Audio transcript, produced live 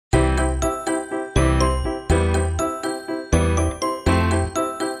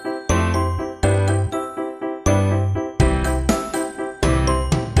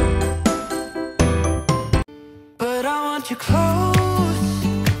you close,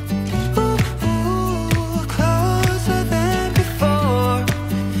 ooh, closer than before,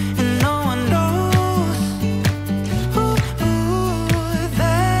 and no one knows, ooh,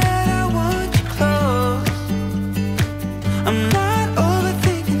 that I want you close. I'm not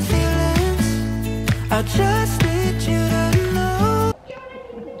overthinking feelings, I just need you to know.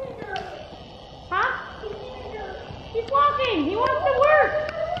 Huh? He's walking, he wants to work.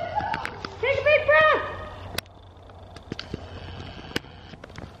 Take a big breath.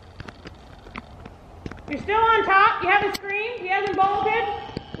 You're still on top. You haven't screamed. He hasn't bolted.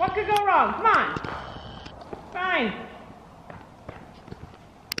 What could go wrong? Come on. Fine.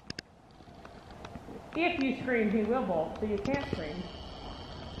 If you scream, he will bolt, so you can't scream.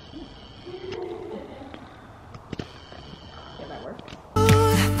 Yeah, that works.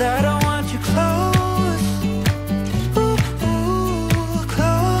 That I want you close, ooh,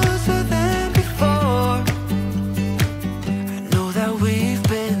 closer than before. I know that we've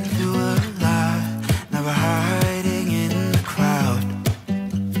been through a lot, never hiding in the crowd.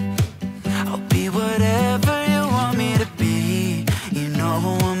 I'll be whatever you want me to be, you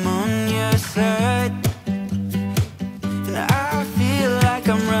know I'm on your side. And I feel like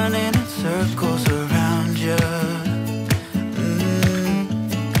I'm running in circles around you.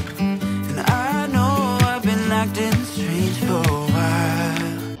 Acting strange for a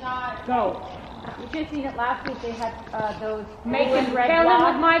while. Go. You just seen it last week. They had those Make red it, tell him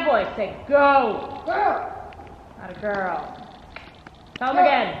with my voice. Say, go. Girl. Not a girl. Tell him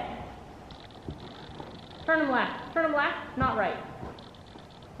again. Turn him left. Turn him left. Not right.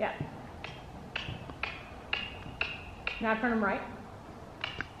 Yeah. Now turn him right.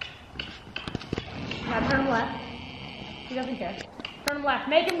 Now turn him left. He doesn't care. Turn him left.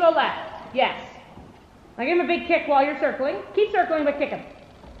 Make him go left. Yes. Now give him a big kick while you're circling. Keep circling, but kick him.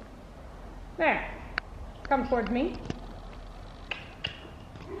 There. Come towards me.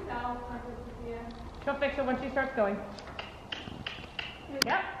 She'll fix it when she starts going.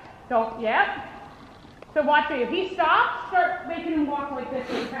 Yep. Don't. Yep. So watch me. If he stops, start making him walk like this,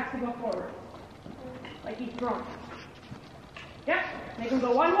 so he has to go forward. Like he's drunk. Yep. Make him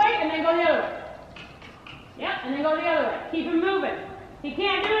go one way and then go the other way. Yep. And then go the other way. Keep him moving. He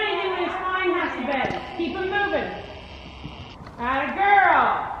can't do anything when his spine has to bend. Keep him moving. Atta girl.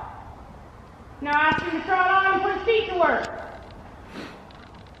 Now ask him to trot on and put his feet to work.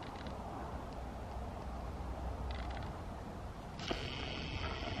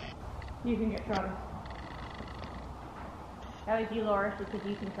 You can get trotted. That was you, Laura, because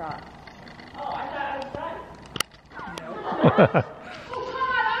you can trot. Oh, I thought I was done. No. Oh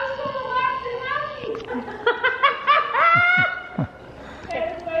God, I was going to watch the Okay,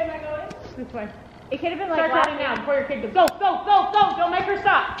 which way am I going? This way. It could have been like Start last running now before your kid goes. Go, go, go, go. Don't make her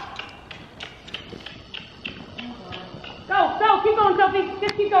stop. Go, go. Keep going, Sophie.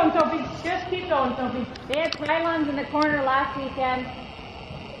 Just keep going, Sophie. Just keep going, Sophie. They had pylons in the corner last weekend.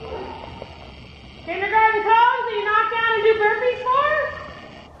 Kindergarten clothes that you knock down and do burpees for?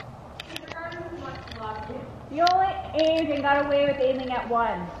 You only aimed and got away with aiming at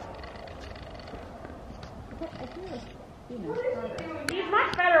one. He's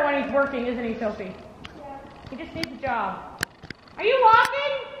much better when he's working, isn't he, Sophie? Yeah. He just needs a job. Are you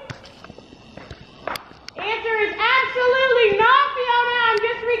walking? Answer is absolutely not, Fiona. I'm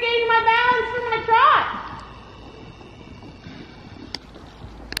just regaining my balance for my trot.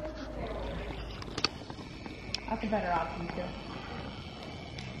 That's a better option, too.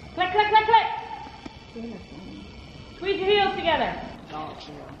 Click, click, click, click. Squeeze your heels together.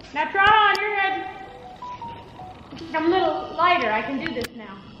 Now trot on, you're good. I'm a little lighter. I can do this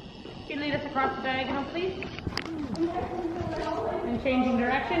now. Can you lead us across the diagonal, please? And changing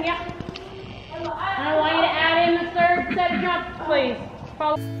direction, yep. And I want you to add in the third set of jumps, please.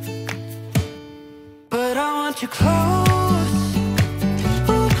 Follow. But I want you close,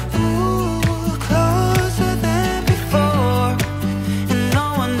 ooh, closer than before, and no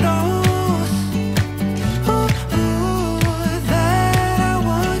one knows, ooh, that I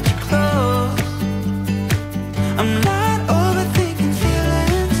want you close. I'm not overthinking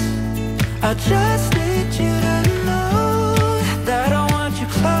feelings, I just need you to know that I want you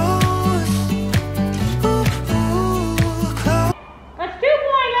close, ooh, close. Let's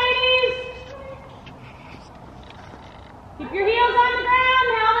 2-point, ladies. Keep your heels on the ground,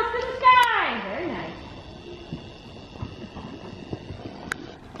 helmets to the sky. Very nice.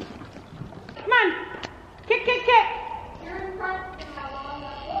 Come on. Kick, kick, kick. You're in front.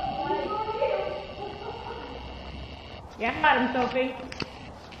 Yeah, got him, Sophie.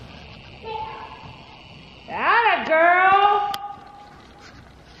 Atta girl.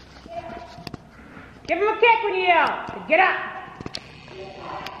 Give him a kick when you yell. Get up.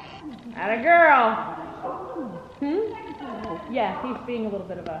 Atta girl. Yeah, he's being a little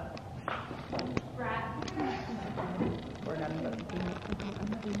bit of a brat. We're done with it.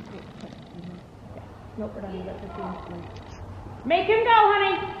 Nope, we're done with it. Make him go,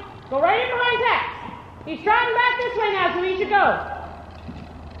 honey. Go right in behind Tex. He's trotting back this way now, so he should go.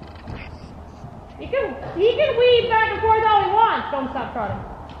 He can weave back and forth all he wants. Don't stop trotting.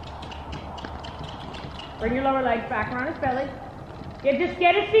 Bring your lower legs back around his belly. Just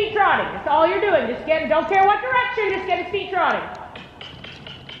get his feet trotting. That's all you're doing. Don't care what direction, just get his feet trotting.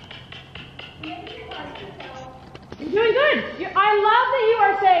 You're doing good. I love that you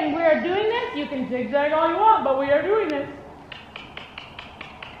are saying we are doing this. You can zigzag all you want, but we are doing this.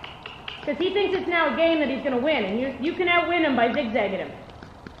 Because he thinks it's now a game that he's going to win, and you can outwin him by zigzagging him.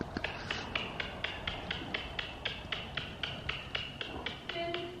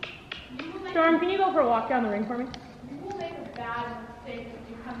 Storm, can you go for a walk down the ring for me? You will make a bad mistake if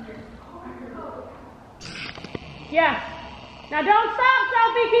you come here. Yeah. Now don't stop,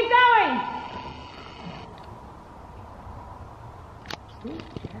 Sophie. Keep going.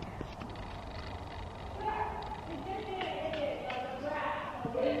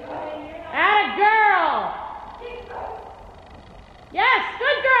 Atta girl. Yes,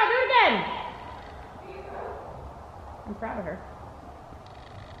 good girl. Do it again. I'm proud of her.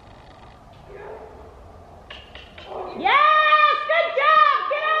 Yes, good job,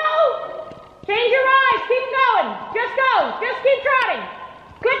 kiddo. Change your eyes. Keep going. Just go. Just keep trotting.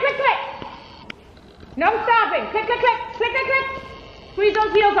 Click, click, click. No stopping. Click, click, click. Click, click, click. Squeeze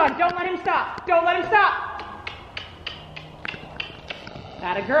those heels on. Don't let him stop. Don't let him stop.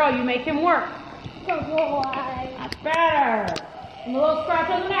 Atta girl, you make him work. That's better. And a little scratch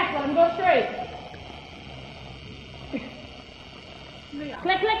on the neck. Let him go straight.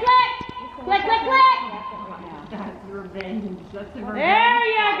 Click, click, click. Click, click, click. That's revenge. That's the revenge. There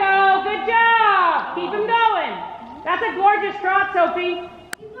you go. Good job. Keep him going. That's a gorgeous trot, Sophie.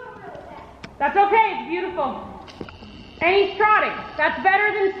 That's okay. It's beautiful. And he's trotting. That's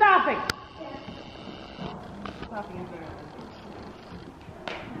better than stopping.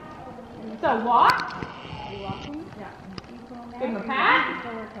 So walk. Give him a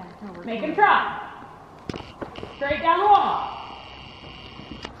pat. Make him trot. Straight down the wall.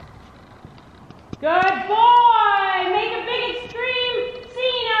 Good boy. Make a big extreme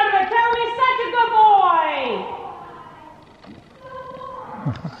scene out of it. Tell him he's such a good boy.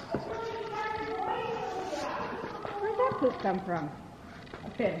 Where'd that poop come from? A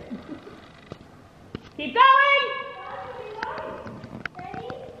pin. Keep going.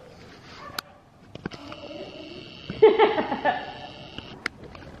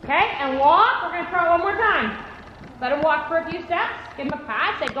 Okay, and walk. We're going to try it one more time. Let him walk for a few steps. Give him a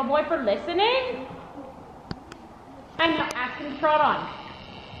pat. Say, good boy for listening. And now ask him to trot on.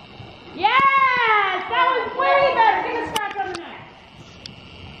 Yes! That was way better. Give him a scratch on the neck.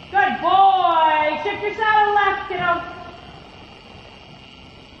 Good boy. Shift your saddle left, kiddo.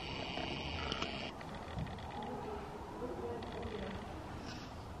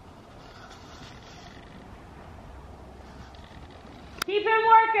 Keep him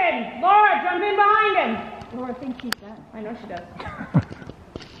working. Laura, jump in behind him. Laura thinks she's done. I know she does.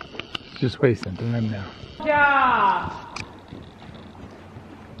 Just wasting time now. Good job.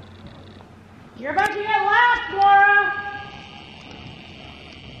 You're about to get lapped, Laura.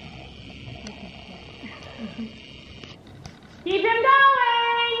 Keep him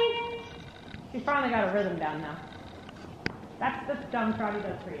going. She's finally got a rhythm down now. That's the dumb trot he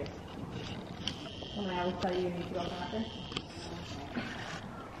does for you. When I always tell you need to go faster.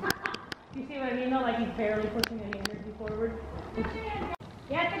 Do you see what I mean though? Like he's barely pushing any energy forward.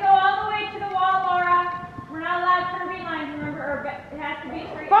 You have to go all the way to the wall, Laura. We're not allowed curvy lines, remember, or it has to be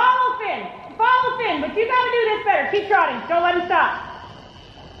straight. Follow Finn! Follow Finn, but you gotta do this better. Keep trotting. Don't let him stop.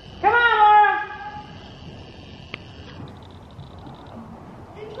 Come on, Laura.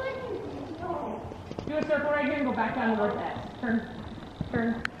 Do a circle right here and go back down towards that. Turn,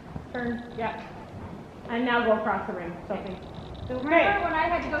 turn, turn. Yeah. And now go across the ring, Sophie. So remember when I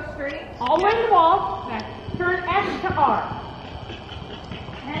had to go straight? All the way to the wall. Turn S to R.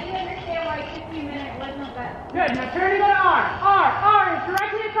 Now you understand why it took me a minute. It wasn't that. Good. Now turn and go to R. R is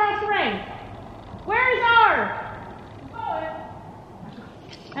directly across the ring. Where is R?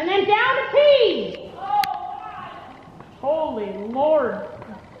 And then down to P. Holy Lord.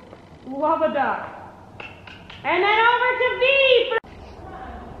 Love a duck. And then over to V.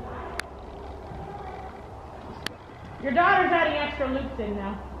 Your daughter's adding extra loops in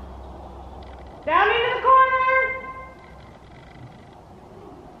now. Down into the corner.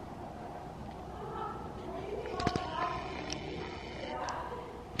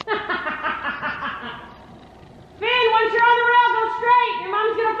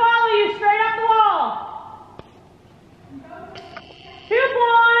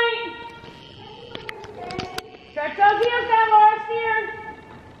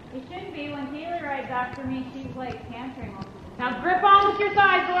 after me, she's like cantering most of the time. Now grip on with your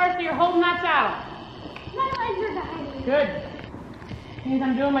thighs, Laura, so you're holding that saddle. My legs are dying. Good. Means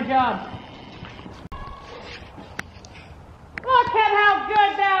I'm doing my job. Look at how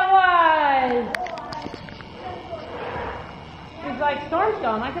good that was! She's like, storm's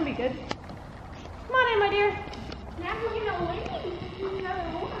gone, I can be good. Come on in, my dear. Now we're gonna win. Another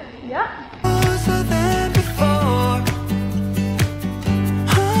horn. Yep. Closer than before.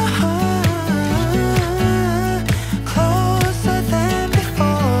 Closer than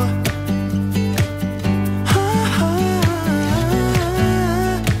before.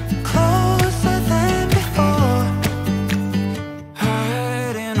 Closer than before.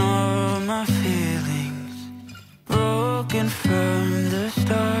 Hiding all my feelings, broken from the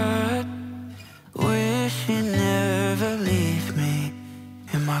start. Wish you never leave me.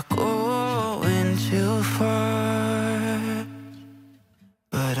 Am I going too far?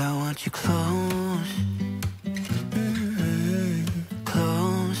 But I want you close,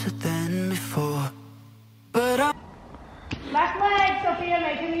 closer than before. But I Left leg, Sophia,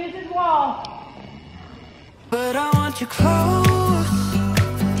 make him use his wall. want you close,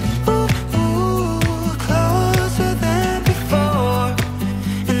 closer than before.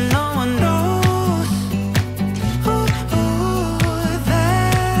 And no one knows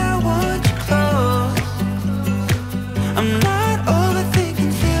that I want you close. I'm not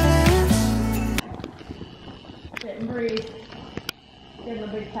overthinking feelings. Sit and breathe. Give him a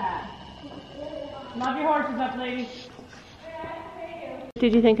big pat. Love your horses up, ladies.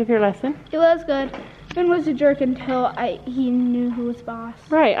 Did you think of your lesson? It was good. Finn was a jerk until he knew who was boss.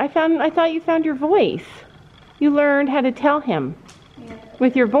 Right. I thought you found your voice. You learned how to tell him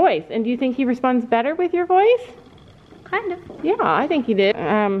with your voice. And do you think he responds better with your voice? Kind of. Yeah, I think he did.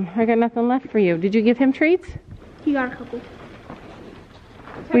 I got nothing left for you. Did you give him treats? He got a couple.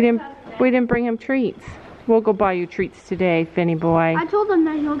 We didn't bring him treats. We'll go buy you treats today, Finny boy. I told him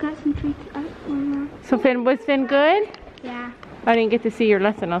that he'll get some treats. So was Finn good? Yeah. I didn't get to see your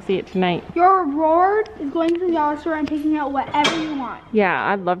lesson. I'll see it tonight. Your reward is going to the dollar store and picking out whatever you want.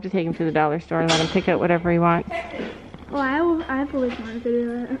 Yeah, I'd love to take him to the dollar store and let him pick out whatever he wants. Well, I've always wanted to do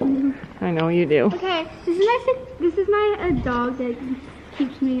that. I know you do. Okay, this is my dog that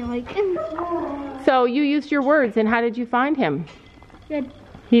keeps me like. So you used your words, and how did you find him? Good.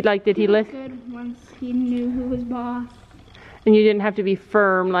 Did he listen? Good once he knew who was boss. And you didn't have to be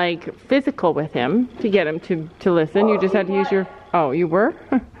firm, like physical with him to get him to listen. You just had to use your, oh, you were?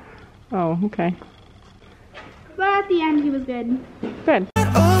 Oh, okay. But at the end, he was good. Good.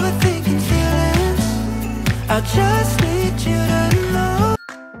 Overthinking feelings. I just need you to know.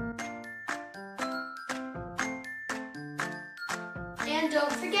 And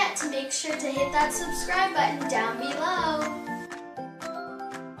don't forget to make sure to hit that subscribe button down below.